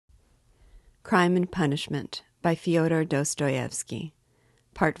Crime and Punishment by Fyodor Dostoevsky,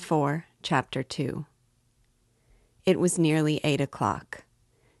 Part 4, Chapter 2. It was nearly 8 o'clock.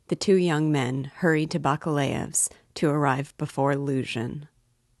 The two young men hurried to Bakalaev's to arrive before Luzhin.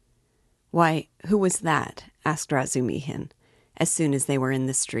 "Why, who was that?" asked Razumihin, as soon as they were in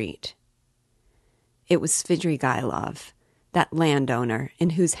the street. It was Svidrigailov, that landowner in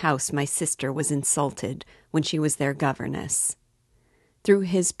whose house my sister was insulted when she was their governess. Through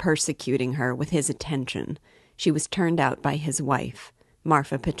his persecuting her with his attention, she was turned out by his wife,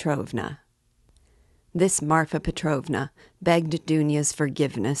 Marfa Petrovna. This Marfa Petrovna begged Dunya's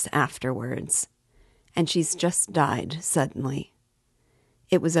forgiveness afterwards, and she's just died suddenly.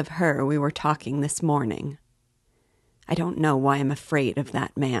 It was of her we were talking this morning. I don't know why I'm afraid of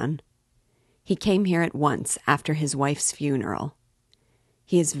that man. He came here at once after his wife's funeral.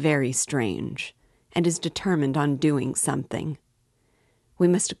 He is very strange, and is determined on doing something. We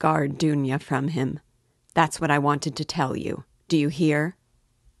must guard Dunya from him. That's what I wanted to tell you. Do you hear?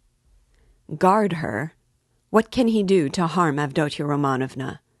 Guard her? What can he do to harm Avdotia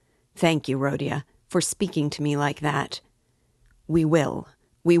Romanovna? Thank you, Rodia, for speaking to me like that. We will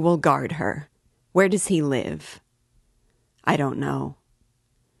guard her. Where does he live? I don't know.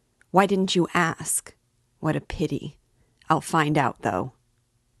 Why didn't you ask? What a pity. I'll find out, though.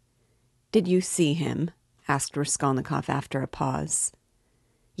 Did you see him? Asked Raskolnikov after a pause.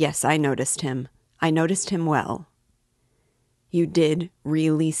 Yes, I noticed him. I noticed him well. You did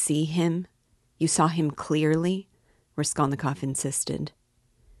really see him? You saw him clearly? Raskolnikov insisted.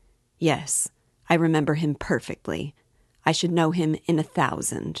 Yes, I remember him perfectly. I should know him in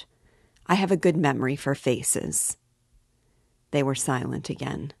 1,000. I have a good memory for faces. They were silent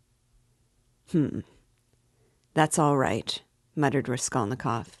again. That's all right, muttered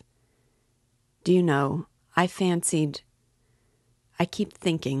Raskolnikov. Do you know, I keep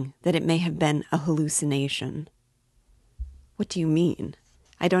thinking that it may have been a hallucination. What do you mean?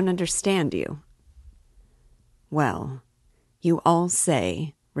 I don't understand you. Well, you all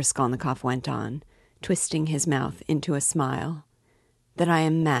say, Raskolnikov went on, twisting his mouth into a smile, that I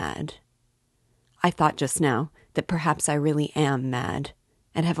am mad. I thought just now that perhaps I really am mad,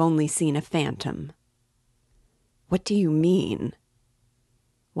 and have only seen a phantom. What do you mean?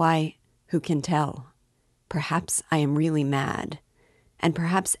 Why, who can tell? Perhaps I am really mad, and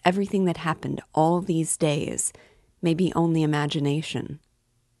perhaps everything that happened all these days may be only imagination.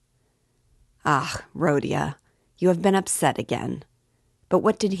 Ah, Rodia, you have been upset again. But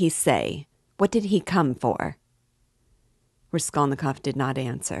what did he say? What did he come for? Raskolnikov did not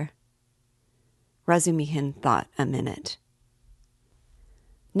answer. Razumihin thought a minute.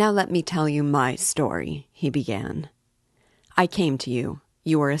 Now let me tell you my story, he began. I came to you.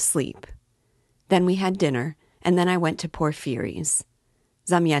 You were asleep. Then we had dinner, and then I went to Porfiry's.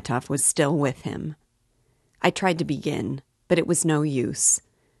 Zamyatov was still with him. I tried to begin, but it was no use.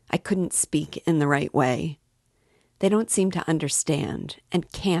 I couldn't speak in the right way. They don't seem to understand,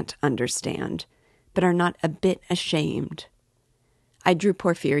 and can't understand, but are not a bit ashamed. I drew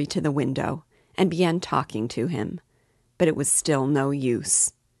Porfiry to the window, and began talking to him, but it was still no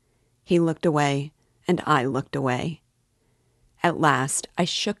use. He looked away, and I looked away. At last I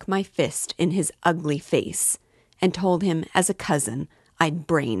shook my fist in his ugly face, and told him as a cousin I'd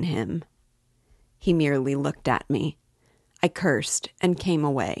brain him. He merely looked at me. I cursed and came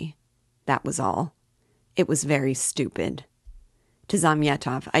away. That was all. It was very stupid. To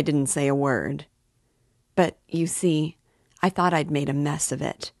Zamyatov I didn't say a word. But, you see, I thought I'd made a mess of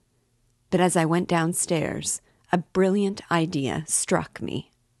it. But as I went downstairs, a brilliant idea struck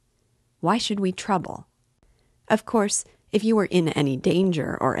me. Why should we trouble? Of course, if you were in any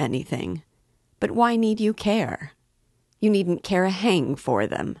danger or anything. But why need you care? You needn't care a hang for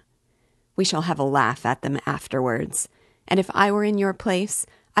them. We shall have a laugh at them afterwards, and if I were in your place,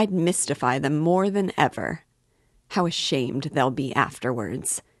 I'd mystify them more than ever. How ashamed they'll be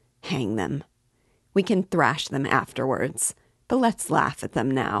afterwards. Hang them. We can thrash them afterwards, but let's laugh at them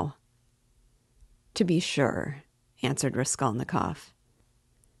now. To be sure, answered Raskolnikov.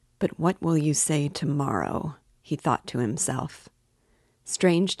 But what will you say tomorrow? He thought to himself.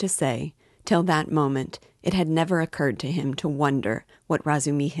 Strange to say, till that moment it had never occurred to him to wonder what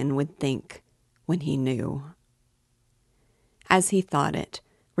Razumihin would think when he knew. As he thought it,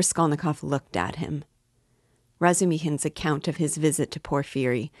 Raskolnikov looked at him. Razumihin's account of his visit to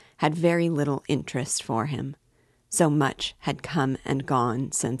Porfiry had very little interest for him. So much had come and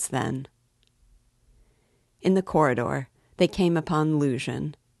gone since then. In the corridor, they came upon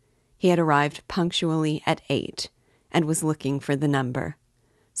Luzhin. He had arrived punctually at 8, and was looking for the number,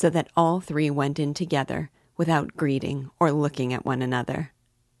 so that all three went in together without greeting or looking at one another.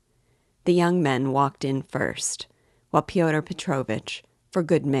 The young men walked in first, while Pyotr Petrovitch, for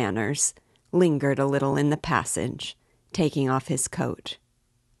good manners, lingered a little in the passage, taking off his coat.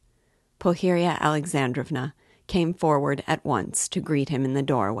 Pulcheria Alexandrovna came forward at once to greet him in the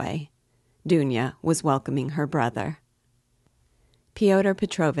doorway. Dunya was welcoming her brother. Pyotr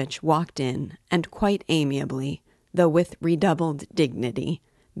Petrovitch walked in and quite amiably, though with redoubled dignity,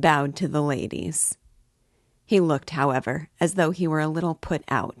 bowed to the ladies. He looked, however, as though he were a little put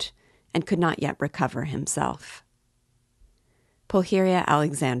out, and could not yet recover himself. Pulcheria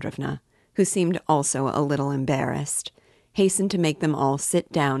Alexandrovna, who seemed also a little embarrassed, hastened to make them all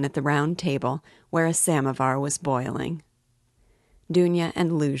sit down at the round table where a samovar was boiling. Dunya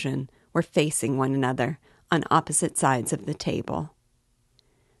and Luzhin were facing one another on opposite sides of the table.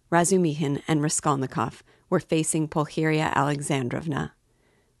 Razumihin and Raskolnikov were facing Pulcheria Alexandrovna.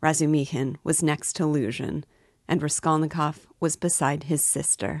 Razumihin was next to Luzhin, and Raskolnikov was beside his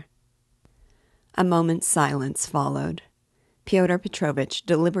sister. A moment's silence followed. Pyotr Petrovitch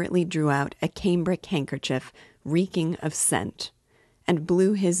deliberately drew out a cambric handkerchief reeking of scent, and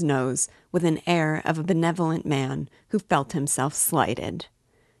blew his nose with an air of a benevolent man who felt himself slighted,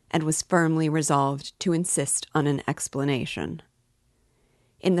 and was firmly resolved to insist on an explanation.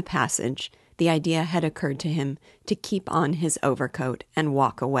 In the passage, the idea had occurred to him to keep on his overcoat and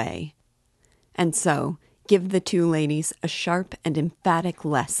walk away, and so give the two ladies a sharp and emphatic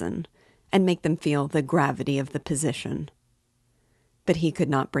lesson, and make them feel the gravity of the position. But he could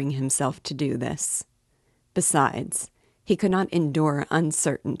not bring himself to do this. Besides, he could not endure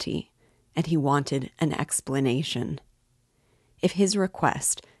uncertainty, and he wanted an explanation. If his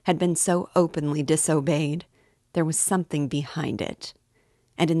request had been so openly disobeyed, there was something behind it,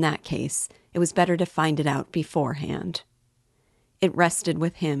 and in that case it was better to find it out beforehand. It rested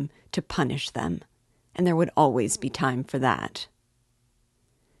with him to punish them, and there would always be time for that.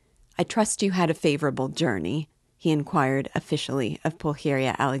 "I trust you had a favorable journey," he inquired officially of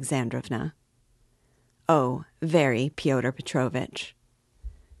Pulcheria Alexandrovna. "Oh, very, Pyotr Petrovitch."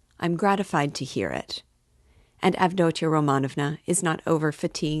 "I'm gratified to hear it. And Avdotia Romanovna is not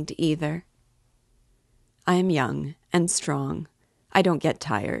over-fatigued either?" "I am young and strong. I don't get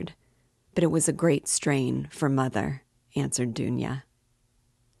tired, but it was a great strain for Mother," answered Dunya.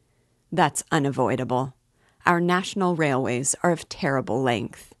 "That's unavoidable. Our national railways are of terrible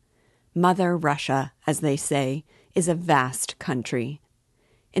length. Mother Russia, as they say, is a vast country.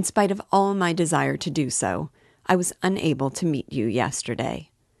 In spite of all my desire to do so, I was unable to meet you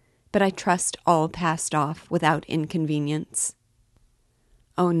yesterday. But I trust all passed off without inconvenience."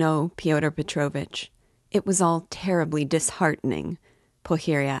 "Oh no, Pyotr Petrovitch. It was all terribly disheartening,"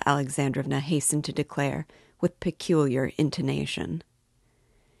 Pulcheria Alexandrovna hastened to declare with peculiar intonation.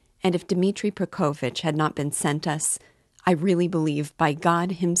 "And if Dmitri Prokofitch had not been sent us, I really believe by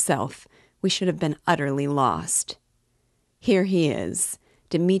God himself we should have been utterly lost. Here he is,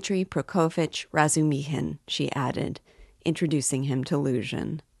 Dmitri Prokofitch Razumihin," she added, introducing him to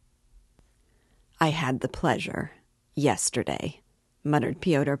Luzhin. "I had the pleasure yesterday," muttered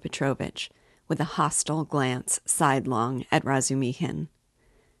Pyotr Petrovitch, with a hostile glance sidelong at Razumihin.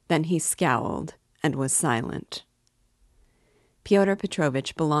 Then he scowled and was silent. Pyotr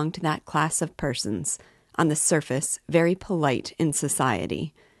Petrovitch belonged to that class of persons, on the surface very polite in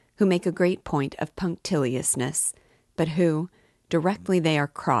society, who make a great point of punctiliousness, but who, directly they are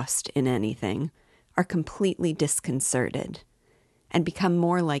crossed in anything, are completely disconcerted, and become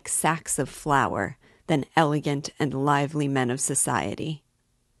more like sacks of flour than elegant and lively men of society.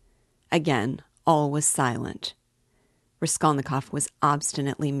 Again, all was silent. Raskolnikov was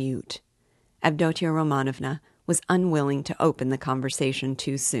obstinately mute. Avdotia Romanovna was unwilling to open the conversation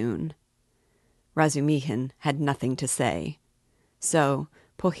too soon. Razumihin had nothing to say, so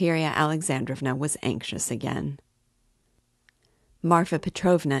Pulcheria Alexandrovna was anxious again. "Marfa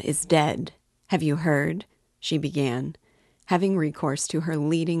Petrovna is dead. Have you heard?" she began, having recourse to her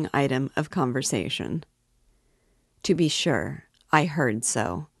leading item of conversation. "To be sure, I heard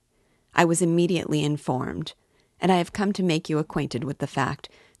so. I was immediately informed, and I have come to make you acquainted with the fact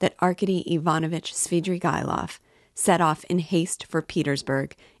that Arkady Ivanovitch Svidrigaïlov set off in haste for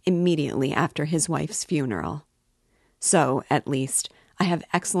Petersburg immediately after his wife's funeral. So, at least, I have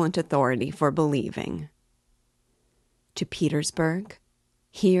excellent authority for believing." "To Petersburg?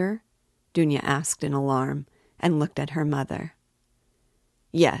 Here?" Dunya asked in alarm, and looked at her mother.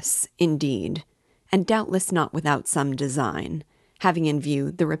 "Yes, indeed, and doubtless not without some design, having in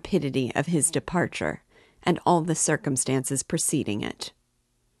view the rapidity of his departure, and all the circumstances preceding it."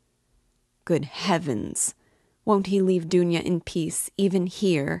 "Good heavens! Won't he leave Dunya in peace even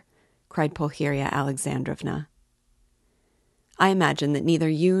here?" cried Pulcheria Alexandrovna. I imagine that neither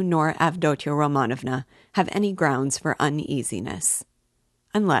you nor Avdotya Romanovna have any grounds for uneasiness.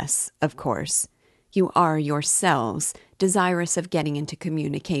 Unless, of course, you are yourselves desirous of getting into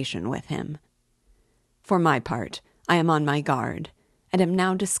communication with him. For my part, I am on my guard, and am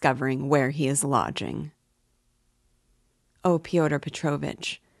now discovering where he is lodging. Oh, Pyotr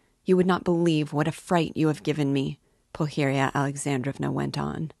Petrovitch, you would not believe what a fright you have given me, Pulcheria Alexandrovna went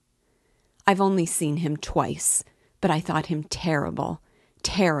on. I've only seen him twice, but I thought him terrible,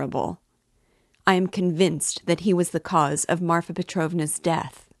 terrible. I am convinced that he was the cause of Marfa Petrovna's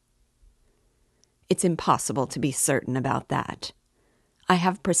death. It's impossible to be certain about that. I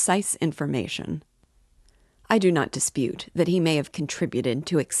have precise information. I do not dispute that he may have contributed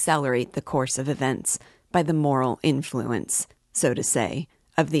to accelerate the course of events by the moral influence, so to say,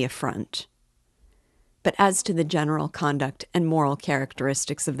 of the affront. But as to the general conduct and moral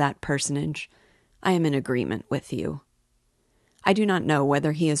characteristics of that personage, I am in agreement with you. I do not know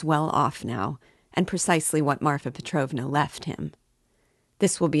whether he is well off now, and precisely what Marfa Petrovna left him.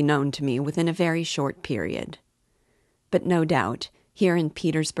 This will be known to me within a very short period. But no doubt, here in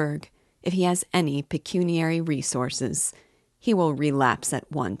Petersburg, if he has any pecuniary resources, he will relapse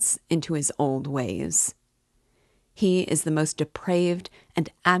at once into his old ways. He is the most depraved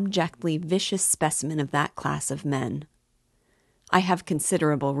and abjectly vicious specimen of that class of men. I have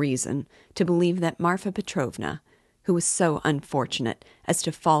considerable reason to believe that Marfa Petrovna, who was so unfortunate as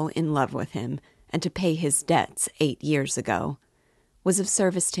to fall in love with him and to pay his debts 8 years ago, was of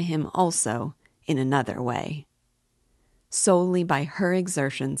service to him also in another way. Solely by her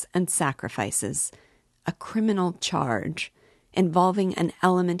exertions and sacrifices, a criminal charge involving an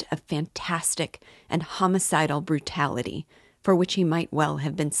element of fantastic and homicidal brutality for which he might well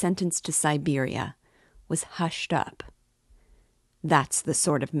have been sentenced to Siberia, was hushed up. That's the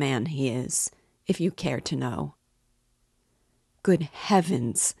sort of man he is, if you care to know. Good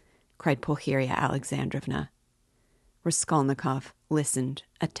heavens! Cried Pulcheria Alexandrovna. Raskolnikov listened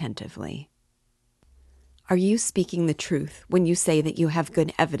attentively. Are you speaking the truth when you say that you have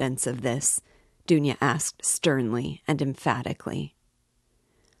good evidence of this? Dunya asked sternly and emphatically.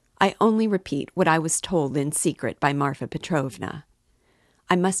 I only repeat what I was told in secret by Marfa Petrovna.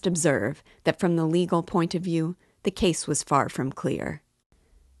 I must observe that from the legal point of view, the case was far from clear.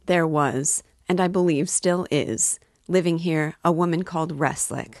 There was, and I believe still is, living here a woman called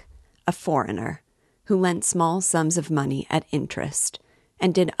Reslik, a foreigner, who lent small sums of money at interest,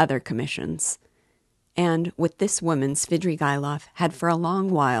 and did other commissions. And with this woman Svidrigailov had for a long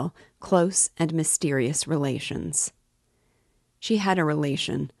while close and mysterious relations. She had a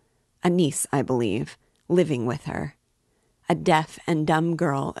relation, a niece, I believe, living with her, a deaf and dumb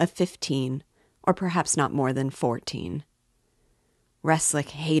girl of 15, or perhaps not more than 14. Reslik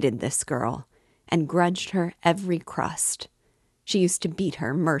hated this girl, and grudged her every crust. She used to beat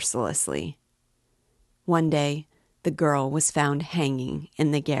her mercilessly. One day, the girl was found hanging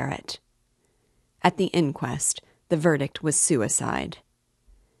in the garret. At the inquest, the verdict was suicide.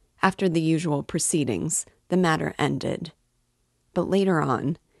 After the usual proceedings, the matter ended. But later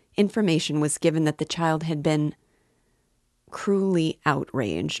on, information was given that the child had been cruelly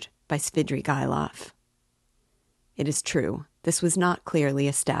outraged by Svidrigailov. It is true, this was not clearly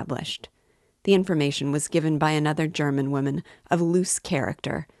established. The information was given by another German woman of loose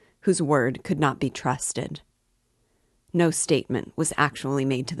character, whose word could not be trusted. No statement was actually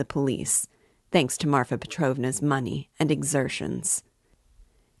made to the police, thanks to Marfa Petrovna's money and exertions.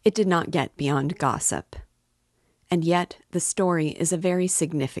 It did not get beyond gossip. And yet the story is a very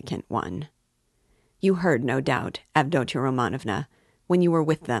significant one. You heard, no doubt, Avdotya Romanovna, when you were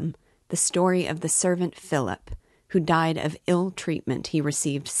with them, the story of the servant Philip, who died of ill treatment he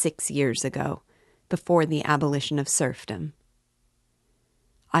received 6 years ago, before the abolition of serfdom.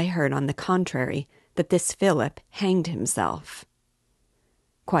 I heard, on the contrary, that this Philip hanged himself.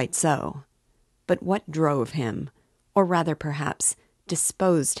 Quite so. But what drove him, or rather perhaps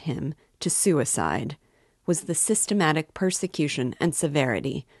disposed him, to suicide was the systematic persecution and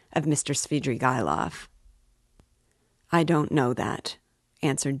severity of Mr. Svidrigailov. I don't know that,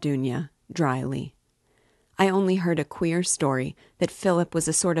 answered Dunya dryly. I only heard a queer story that Philip was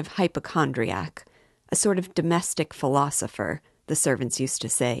a sort of hypochondriac, a sort of domestic philosopher, the servants used to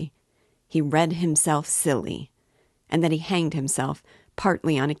say. He read himself silly, and that he hanged himself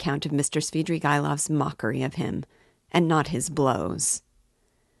partly on account of Mr. Svidrigailov's mockery of him, and not his blows.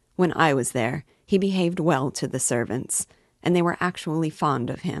 When I was there, he behaved well to the servants, and they were actually fond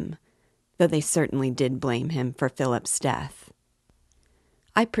of him, though they certainly did blame him for Philip's death.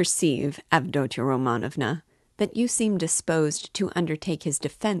 I perceive, Avdotya Romanovna, that you seem disposed to undertake his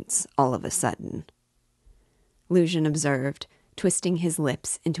defense all of a sudden. Luzhin observed, twisting his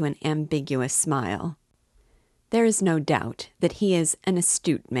lips into an ambiguous smile. There is no doubt that he is an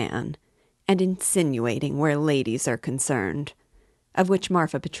astute man, and insinuating where ladies are concerned, of which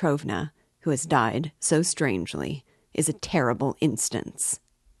Marfa Petrovna, who has died so strangely, is a terrible instance.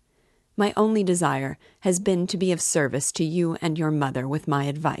 My only desire has been to be of service to you and your mother with my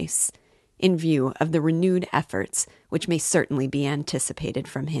advice, in view of the renewed efforts which may certainly be anticipated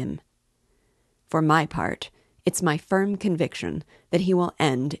from him. For my part, it's my firm conviction that he will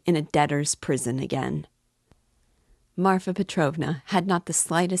end in a debtor's prison again. Marfa Petrovna had not the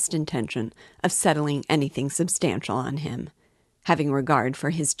slightest intention of settling anything substantial on him, having regard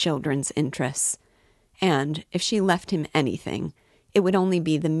for his children's interests, and if she left him anything, it would only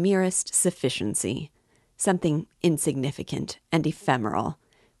be the merest sufficiency, something insignificant and ephemeral,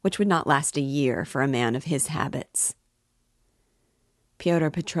 which would not last a year for a man of his habits. "Pyotr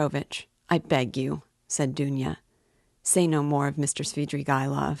Petrovitch, I beg you," said Dunya, "say no more of Mr.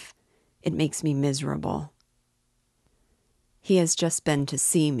 Svidrigailov. It makes me miserable." "He has just been to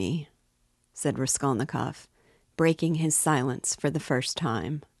see me," said Raskolnikov, breaking his silence for the first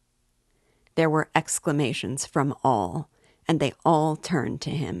time. There were exclamations from all, and they all turned to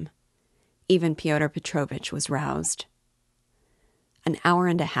him. Even Pyotr Petrovitch was roused. "An hour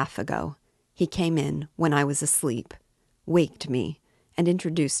and a half ago, he came in when I was asleep, waked me, and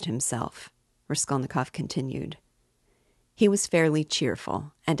introduced himself," Raskolnikov continued. "He was fairly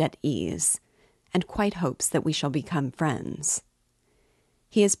cheerful and at ease, and quite hopes that we shall become friends.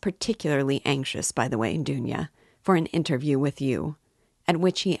 He is particularly anxious, by the way, Dunya, for an interview with you, at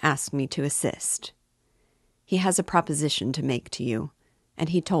which he asked me to assist. He has a proposition to make to you, and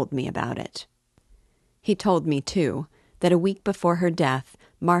he told me about it. He told me, too, that a week before her death,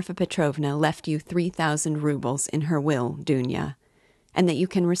 Marfa Petrovna left you 3,000 rubles in her will, Dunya, and that you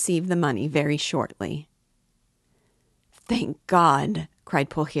can receive the money very shortly." "Thank God!" cried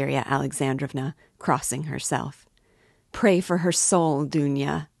Pulcheria Alexandrovna, crossing herself. "Pray for her soul,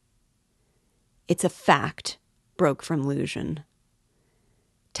 Dunya." "It's a fact," broke from Luzhin.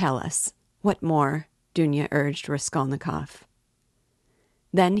 "Tell us, what more?" Dunya urged Raskolnikov.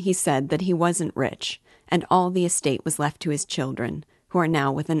 "Then he said that he wasn't rich, and all the estate was left to his children, who are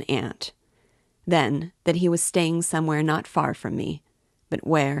now with an aunt. Then that he was staying somewhere not far from me, but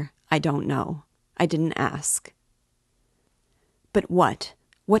where, I don't know. I didn't ask." "But what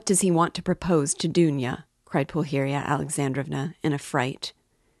does he want to propose to Dunya?" cried Pulcheria Alexandrovna in a fright.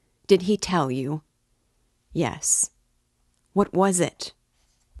 "Did he tell you?" "Yes." "What was it?"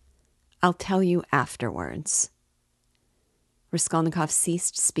 "I'll tell you afterwards." Raskolnikov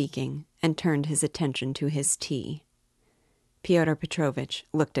ceased speaking and turned his attention to his tea. Pyotr Petrovitch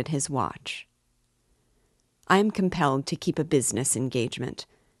looked at his watch. "I am compelled to keep a business engagement,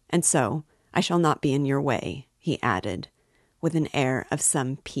 and so I shall not be in your way," he added, with an air of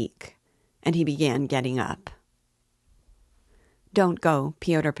some pique, and he began getting up. "Don't go,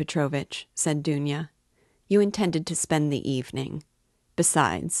 Pyotr Petrovitch," said Dunya. "You intended to spend the evening.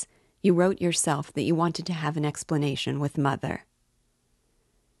 Besides, you wrote yourself that you wanted to have an explanation with Mother."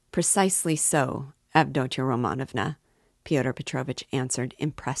 "Precisely so, Avdotya Romanovna," Pyotr Petrovitch answered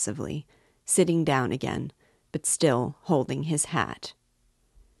impressively, sitting down again, but still holding his hat.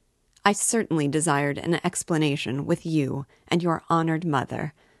 "I certainly desired an explanation with you and your honored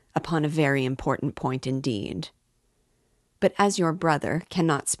mother upon a very important point indeed. But as your brother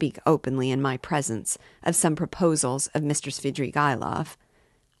cannot speak openly in my presence of some proposals of Mr. Svidrigailov,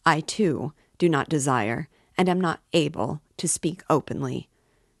 I, too, do not desire, and am not able, to speak openly,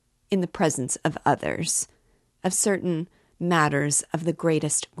 in the presence of others, of certain matters of the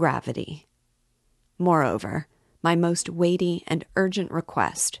greatest gravity. Moreover, my most weighty and urgent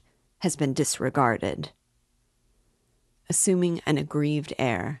request has been disregarded." Assuming an aggrieved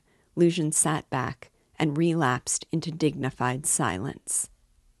air, Luzhin sat back and relapsed into dignified silence.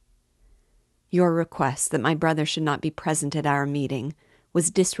 "Your request that my brother should not be present at our meeting was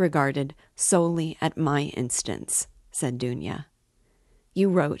disregarded solely at my instance," said Dunya. "You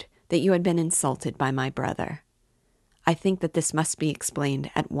wrote that you had been insulted by my brother. I think that this must be explained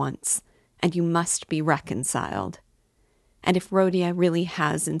at once, and you must be reconciled. And if Rodia really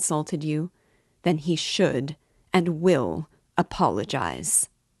has insulted you, then he should and will apologize."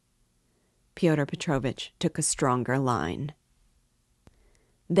 Pyotr Petrovitch took a stronger line.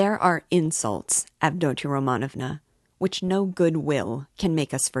 "There are insults, Avdotya Romanovna, which no good will can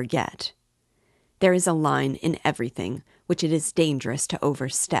make us forget. There is a line in everything which it is dangerous to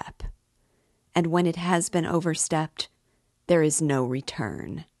overstep. And when it has been overstepped, there is no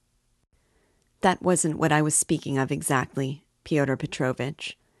return." "That wasn't what I was speaking of exactly, Pyotr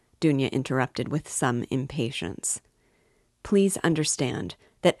Petrovitch," Dunya interrupted with some impatience. Please understand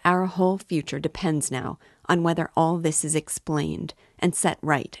that our whole future depends now on whether all this is explained and set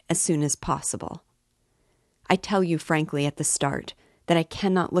right as soon as possible. I tell you frankly at the start that I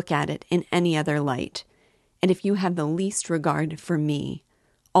cannot look at it in any other light, and if you have the least regard for me,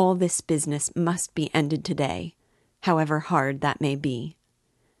 all this business must be ended today, however hard that may be.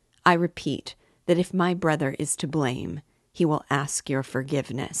 I repeat that if my brother is to blame, he will ask your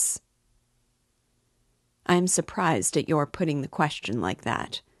forgiveness." "I am surprised at your putting the question like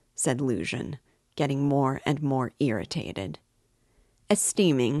that," said Lucian, getting more and more irritated.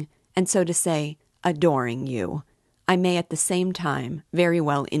 "Esteeming, and so to say, adoring you, I may at the same time, very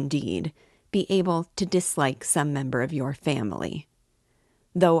well indeed, be able to dislike some member of your family.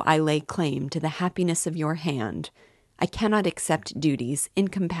 Though I lay claim to the happiness of your hand, I cannot accept duties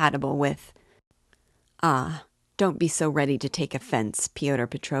incompatible with—" "Ah, don't be so ready to take offense, Pyotr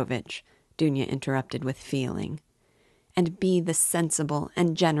Petrovitch," Dunya interrupted with feeling, "and be the sensible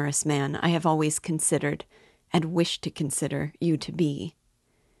and generous man I have always considered and wished to consider you to be.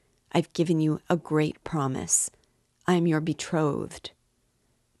 I've given you a great promise. I am your betrothed.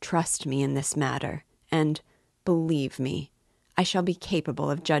 Trust me in this matter, and, believe me, I shall be capable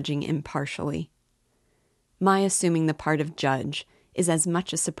of judging impartially. My assuming the part of judge is as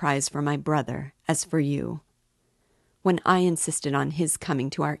much a surprise for my brother as for you. When I insisted on his coming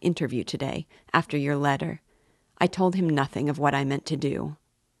to our interview today, after your letter, I told him nothing of what I meant to do.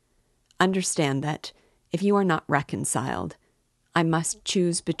 Understand that, if you are not reconciled, I must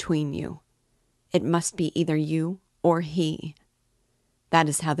choose between you. It must be either you or he. That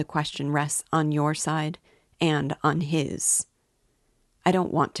is how the question rests on your side and on his. I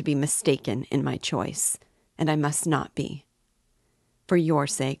don't want to be mistaken in my choice, and I must not be. For your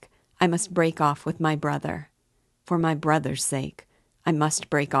sake, I must break off with my brother. For my brother's sake, I must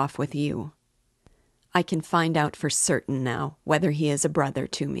break off with you. I can find out for certain now whether he is a brother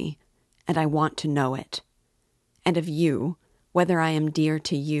to me, and I want to know it. And of you, whether I am dear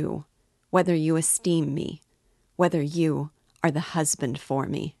to you, whether you esteem me, whether you are the husband for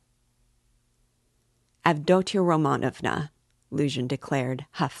me." "Avdotia Romanovna," Lucian declared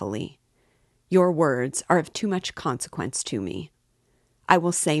huffily, "your words are of too much consequence to me. I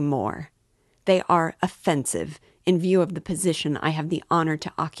will say more. They are offensive in view of the position I have the honor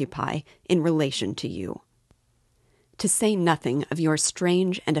to occupy in relation to you. To say nothing of your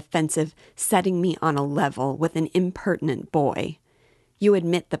strange and offensive setting me on a level with an impertinent boy, you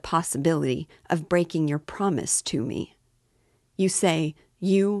admit the possibility of breaking your promise to me. You say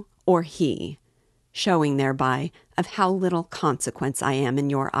you or he, showing thereby of how little consequence I am in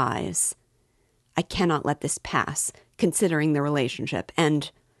your eyes. I cannot let this pass, considering the relationship and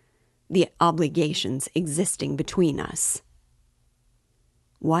the obligations existing between us."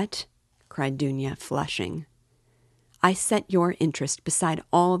 "What?" cried Dunya, flushing. "I set your interest beside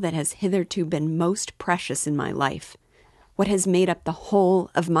all that has hitherto been most precious in my life, what has made up the whole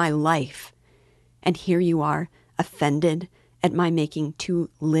of my life. And here you are, offended at my making too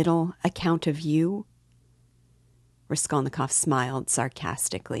little account of you?" Raskolnikov smiled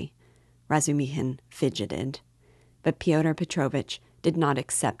sarcastically. Razumihin fidgeted. But Pyotr Petrovitch did not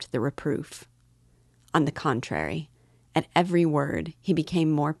accept the reproof. On the contrary, at every word he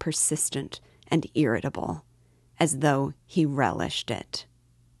became more persistent and irritable, as though he relished it.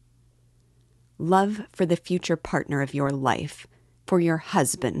 "Love for the future partner of your life, for your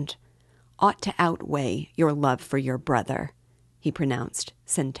husband, ought to outweigh your love for your brother," he pronounced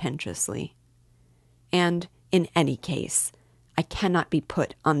sententiously. "And, in any case, I cannot be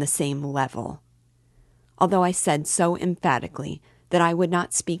put on the same level. Although I said so emphatically that I would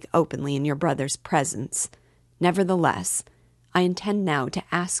not speak openly in your brother's presence, nevertheless, I intend now to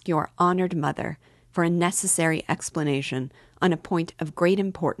ask your honored mother for a necessary explanation on a point of great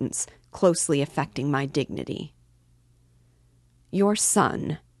importance closely affecting my dignity. Your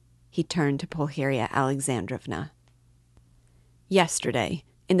son," he turned to Pulcheria Alexandrovna, "yesterday,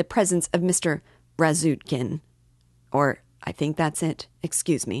 in the presence of Mr. Razutkin, or I think that's it,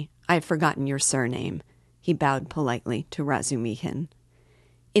 excuse me, I have forgotten your surname," he bowed politely to Razumihin,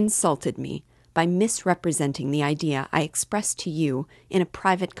 "insulted me by misrepresenting the idea I expressed to you in a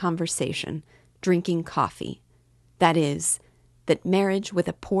private conversation, drinking coffee. That is, that marriage with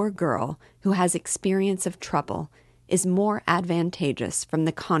a poor girl who has experience of trouble is more advantageous from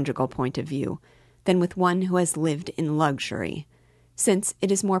the conjugal point of view than with one who has lived in luxury, since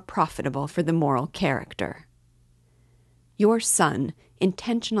it is more profitable for the moral character. Your son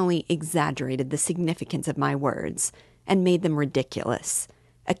intentionally exaggerated the significance of my words and made them ridiculous,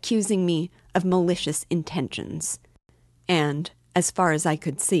 accusing me of malicious intentions, and, as far as I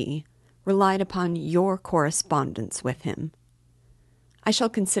could see, relied upon your correspondence with him. I shall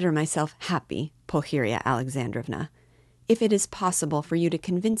consider myself happy, Pulcheria Alexandrovna, if it is possible for you to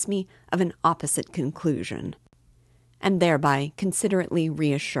convince me of an opposite conclusion, and thereby considerately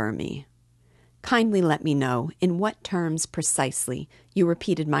reassure me. Kindly let me know in what terms precisely you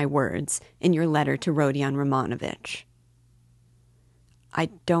repeated my words in your letter to Rodion Romanovitch. I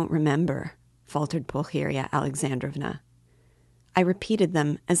don't remember, faltered Pulcheria Alexandrovna. I repeated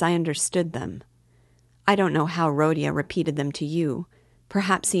them as I understood them. I don't know how Rodia repeated them to you.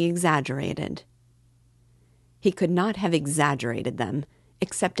 Perhaps he exaggerated. He could not have exaggerated them,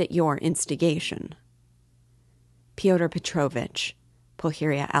 except at your instigation. Pyotr Petrovitch,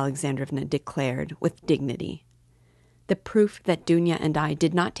 Pulcheria Alexandrovna declared with dignity, the proof that Dunya and I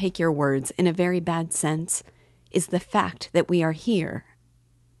did not take your words in a very bad sense is the fact that we are here.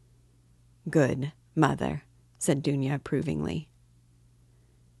 Good, mother, said Dunya approvingly.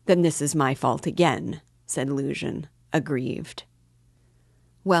 Then this is my fault again, said Luzhin, aggrieved.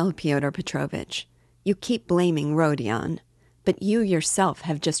 Well, Pyotr Petrovitch, you keep blaming Rodion, but you yourself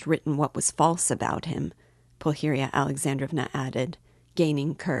have just written what was false about him, Pulcheria Alexandrovna added,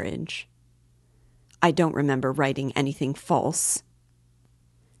 gaining courage. I don't remember writing anything false.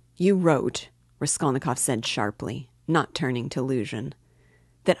 You wrote, Raskolnikov said sharply, not turning to Luzhin,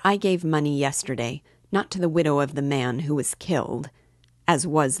 that I gave money yesterday not to the widow of the man who was killed, as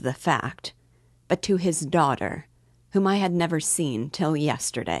was the fact, but to his daughter, whom I had never seen till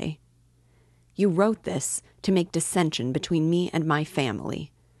yesterday. You wrote this to make dissension between me and my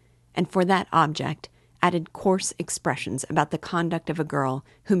family, and for that object added coarse expressions about the conduct of a girl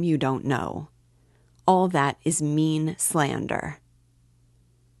whom you don't know. All that is mean slander.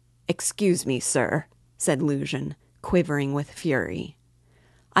 Excuse me, sir, said Luzhin, quivering with fury.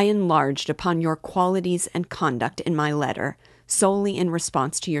 I enlarged upon your qualities and conduct in my letter, solely in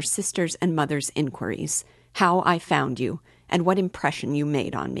response to your sister's and mother's inquiries, how I found you, and what impression you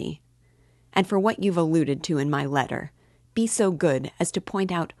made on me. And for what you've alluded to in my letter, be so good as to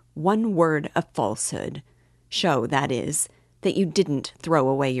point out one word of falsehood. Show, that is, that you didn't throw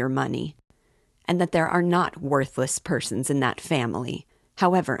away your money, and that there are not worthless persons in that family,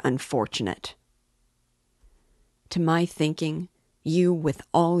 however unfortunate. To my thinking, you, with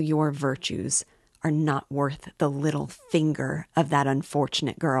all your virtues, are not worth the little finger of that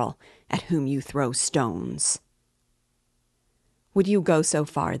unfortunate girl at whom you throw stones. Would you go so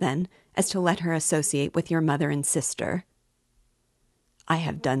far, then, as to let her associate with your mother and sister? I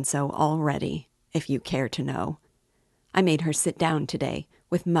have done so already, if you care to know. I made her sit down today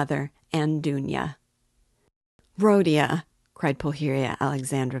with mother and Dunya. Rodia, cried Pulcheria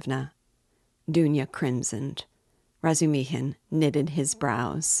Alexandrovna. Dunya crimsoned. Razumihin knitted his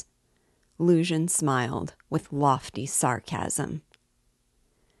brows. Luzhin smiled with lofty sarcasm.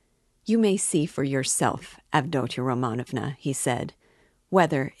 You may see for yourself, Avdotya Romanovna, he said,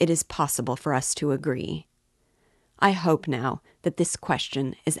 whether it is possible for us to agree. I hope now that this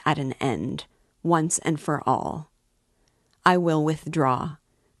question is at an end, once and for all. I will withdraw,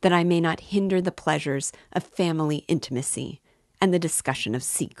 that I may not hinder the pleasures of family intimacy and the discussion of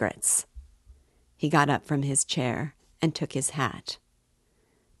secrets. He got up from his chair and took his hat.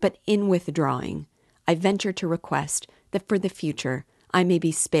 But in withdrawing, I venture to request that for the future I may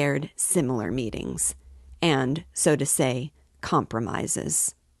be spared similar meetings, and, so to say,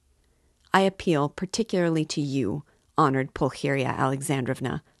 compromises. I appeal particularly to you, honored Pulcheria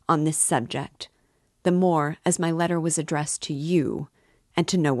Alexandrovna, on this subject, the more as my letter was addressed to you and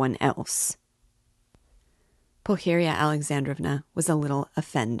to no one else. Pulcheria Alexandrovna was a little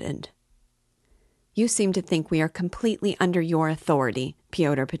offended. You seem to think we are completely under your authority,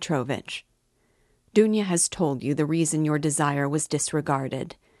 Pyotr Petrovitch. Dunya has told you the reason your desire was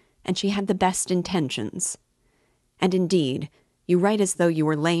disregarded, and she had the best intentions. And indeed, you write as though you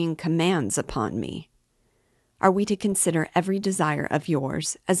were laying commands upon me. Are we to consider every desire of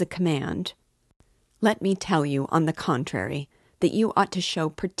yours as a command? Let me tell you, on the contrary, that you ought to show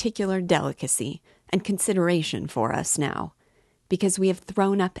particular delicacy and consideration for us now, because we have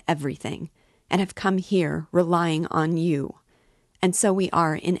thrown up everything, and have come here relying on you, and so we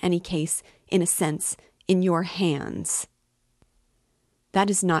are, in any case, in a sense, in your hands. That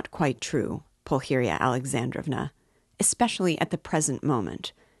is not quite true, Pulcheria Alexandrovna, especially at the present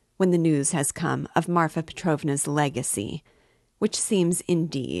moment, when the news has come of Marfa Petrovna's legacy, which seems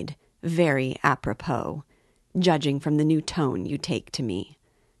indeed very apropos, judging from the new tone you take to me,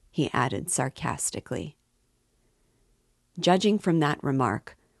 he added sarcastically. Judging from that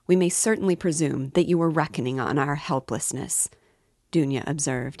remark, we may certainly presume that you were reckoning on our helplessness, Dunya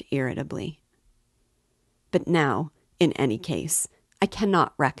observed irritably. But now, in any case, I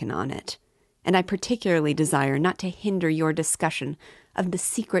cannot reckon on it, and I particularly desire not to hinder your discussion of the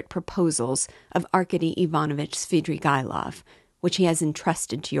secret proposals of Arkady Ivanovich Svidrigailov, which he has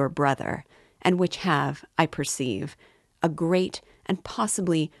entrusted to your brother, and which have, I perceive, a great and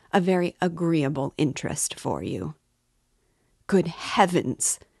possibly a very agreeable interest for you." "Good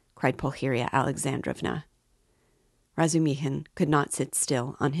heavens!" cried Pulcheria Alexandrovna. Razumihin could not sit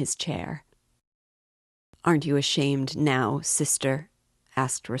still on his chair. "Aren't you ashamed now, sister?"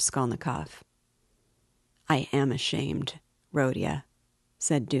 asked Raskolnikov. "I am ashamed, Rodya,"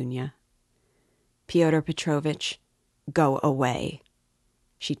 said Dunya. "Pyotr Petrovitch, go away."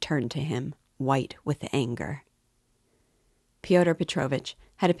 She turned to him, white with anger. Pyotr Petrovitch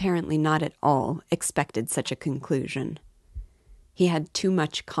had apparently not at all expected such a conclusion. He had too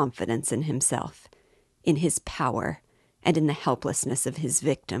much confidence in himself, in his power, and in the helplessness of his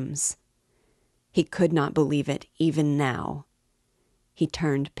victims. He could not believe it even now. He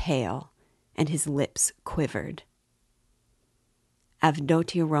turned pale, and his lips quivered.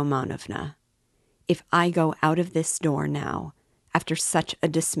 "Avdotia Romanovna, if I go out of this door now, after such a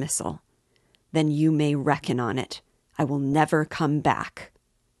dismissal, then you may reckon on it. I will never come back.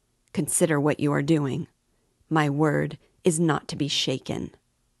 Consider what you are doing. My word is not to be shaken."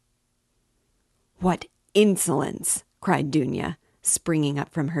 "What insolence!" cried Dunya, springing up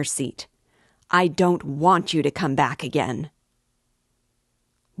from her seat. "I don't want you to come back again."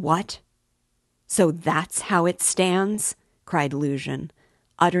 "What? So that's how it stands?" cried Luzhin,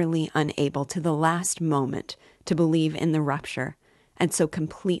 utterly unable to the last moment to believe in the rupture, and so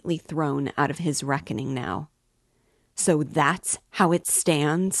completely thrown out of his reckoning now. "So that's how it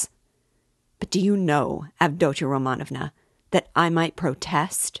stands? But do you know, Avdotia Romanovna, that I might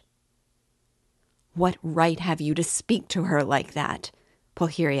protest?" "What right have you to speak to her like that?"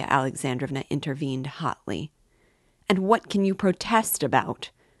 Pulcheria Alexandrovna intervened hotly. "And what can you protest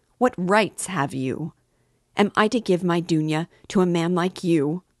about? What rights have you? Am I to give my Dunya to a man like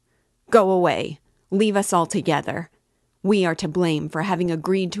you? Go away. Leave us altogether. We are to blame for having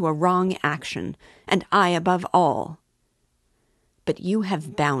agreed to a wrong action, and I above all." "But you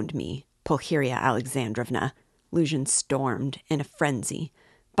have bound me, Pulcheria Alexandrovna," Luzhin stormed in a frenzy,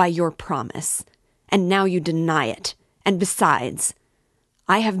 "by your promise, and now you deny it. And besides,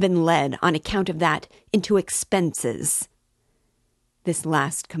 I have been led on account of that into expenses." This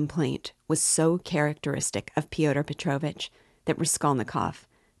last complaint was so characteristic of Pyotr Petrovitch that Raskolnikov,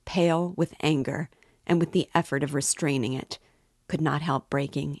 pale with anger and with the effort of restraining it, could not help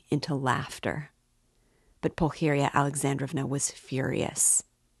breaking into laughter. But Pulcheria Alexandrovna was furious.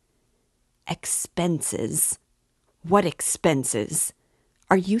 "Expenses? What expenses?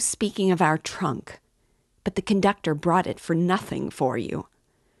 Are you speaking of our trunk? But the conductor brought it for nothing for you.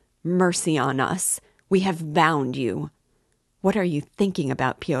 Mercy on us, we have bound you. What are you thinking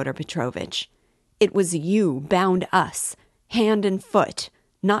about, Pyotr Petrovitch? It was you bound us, hand and foot,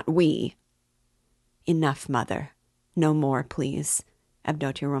 not we." "Enough, mother. No more, please,"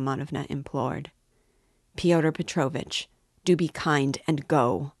 Avdotia Romanovna implored. "Pyotr Petrovitch, do be kind and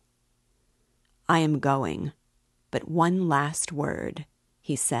go." "I am going. But one last word,"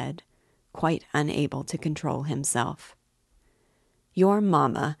 he said, quite unable to control himself. "Your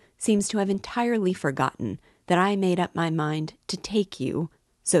mamma seems to have entirely forgotten that I made up my mind to take you,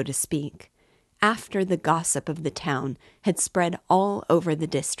 so to speak, after the gossip of the town had spread all over the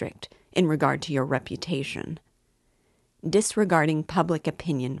district in regard to your reputation. Disregarding public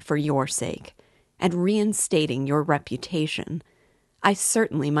opinion for your sake, and reinstating your reputation, I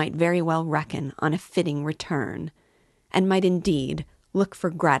certainly might very well reckon on a fitting return, and might indeed look for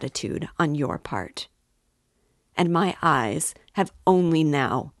gratitude on your part. And my eyes have only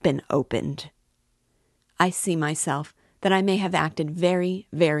now been opened. I see myself that I may have acted very,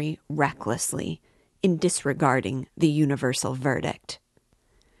 very recklessly in disregarding the universal verdict."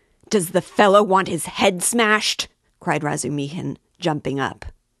 "Does the fellow want his head smashed?" cried Razumihin, jumping up.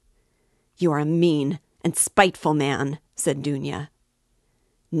 "You are a mean and spiteful man," said Dunya.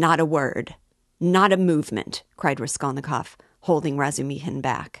 "Not a word, not a movement," cried Raskolnikov, holding Razumihin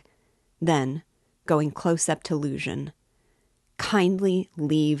back. Then, going close up to Luzhin, "Kindly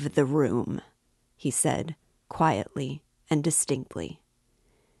leave the room," he said, quietly and distinctly.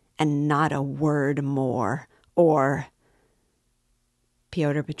 "And not a word more, or—"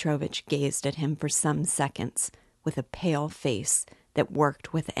 Pyotr Petrovitch gazed at him for some seconds with a pale face that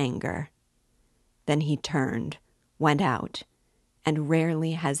worked with anger. Then he turned, went out, and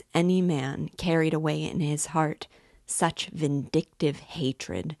rarely has any man carried away in his heart such vindictive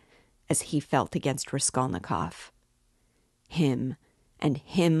hatred as he felt against Raskolnikov. Him, and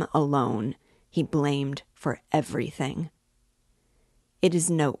him alone, he blamed for everything. It is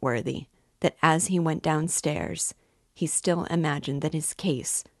noteworthy that as he went downstairs, he still imagined that his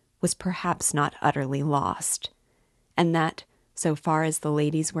case was perhaps not utterly lost, and that, so far as the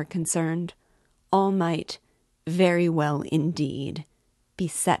ladies were concerned, all might, very well indeed, be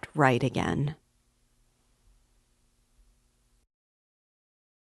set right again.